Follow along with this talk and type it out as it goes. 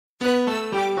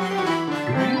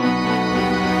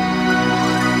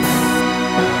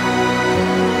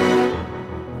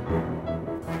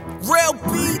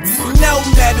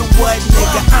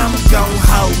I'm gon'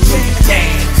 hold it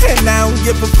down. And I don't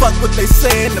give a fuck what they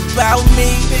saying about me.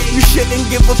 You shouldn't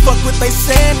give a fuck what they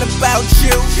saying about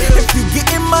you. If you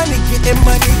getting money, get it.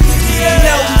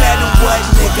 No matter what,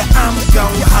 nigga, I'm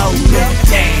gon' hold it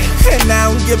down. And I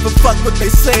don't give a fuck what they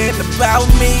saying about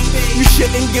me. You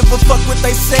shouldn't give a fuck what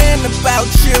they saying about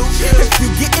you. If you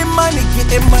getting money,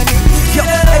 get it. Yo,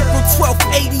 April 12th,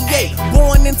 88,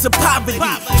 born into poverty.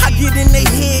 I get in their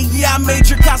head, yeah, I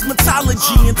major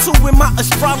cosmetology. Into in my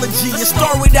astrology, a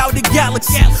star without a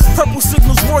galaxy. Purple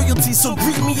signals royalty, so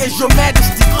greet me as your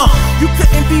majesty. You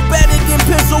couldn't be better than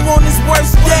Pizzle on his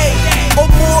worst day, or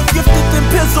more gifted than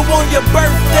Pizzle on your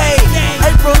birthday.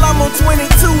 April, I'm on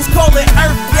 22s, call it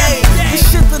Earth Day. The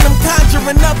shit that I'm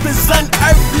conjuring up is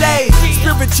unearthly.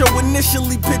 Spiritual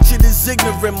initially pictured as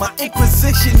ignorant. My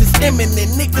inquisition is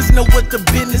imminent. Niggas know what the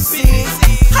business is.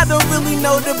 I don't really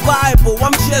know the Bible,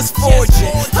 I'm just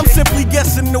fortune. I'm simply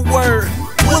guessing the word,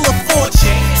 Wheel of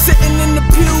Fortune. Sitting in the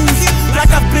pews,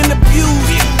 like I've been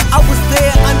abused. I was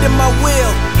there under my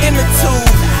will, in the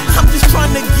tube. I'm just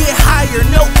trying to get higher,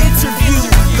 no interview.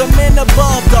 The man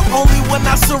above, the only one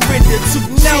I surrender to.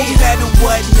 No matter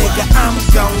what, nigga, I'm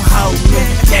gon' hold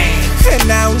it down.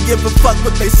 And I don't give a fuck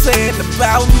what they saying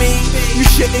about me. You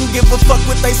shouldn't give a fuck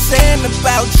what they saying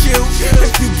about you.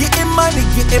 If you getting money,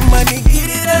 get it.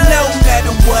 No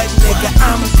matter what, nigga,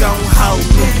 I'm gon' hold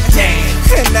it down.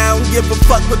 And I don't give a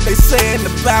fuck what they saying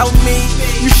about me.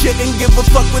 You shouldn't give a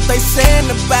fuck what they saying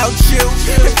about you.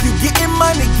 If you getting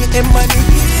money, get it.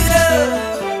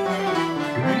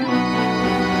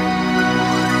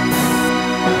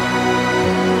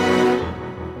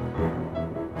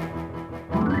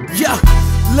 Yeah,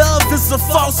 love is a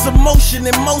false emotion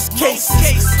in most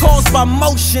cases, caused by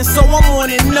motion, so I'm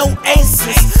wanting no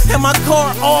aces. And my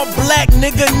car all black,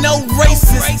 nigga, no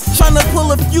races. Tryna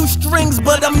pull a few strings,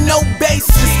 but I'm no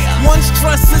basis. One's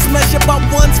trust is measured by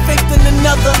one's faith in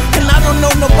another, and I don't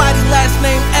know nobody last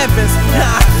name Evans.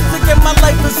 Nah, look at my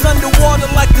life is underwater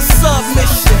like a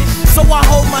submission. So I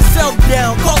hold myself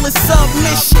down, call it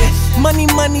submission. Money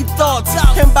thoughts,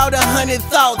 and about 100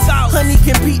 thoughts. Honey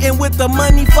competing with the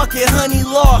money, fuck it, honey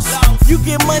lost. You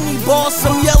get money, boss,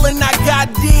 I'm yelling, I got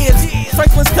dibs.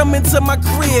 Franklin's coming to my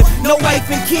crib, no wife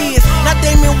and kids. Not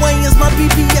Damon Wayans, my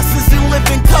BBS is in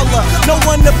living color. No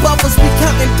one above us, we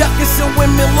counting duckets and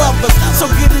women lovers. So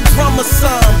get a drummer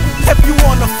some, if you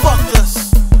wanna fuck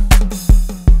us.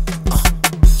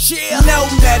 No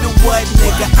matter what,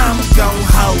 nigga, I'm gon'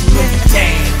 hold it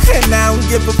down. And I don't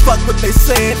give a fuck what they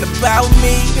saying about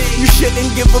me. You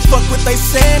shouldn't give a fuck what they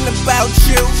saying about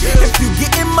you. If you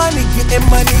getting money, get it.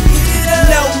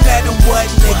 No matter what,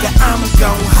 nigga, I'm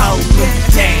gon' hold it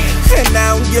down. And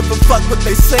I don't give a fuck what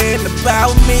they saying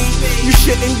about me. You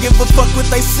shouldn't give a fuck what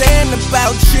they saying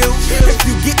about you. If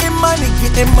you getting money,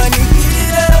 get it.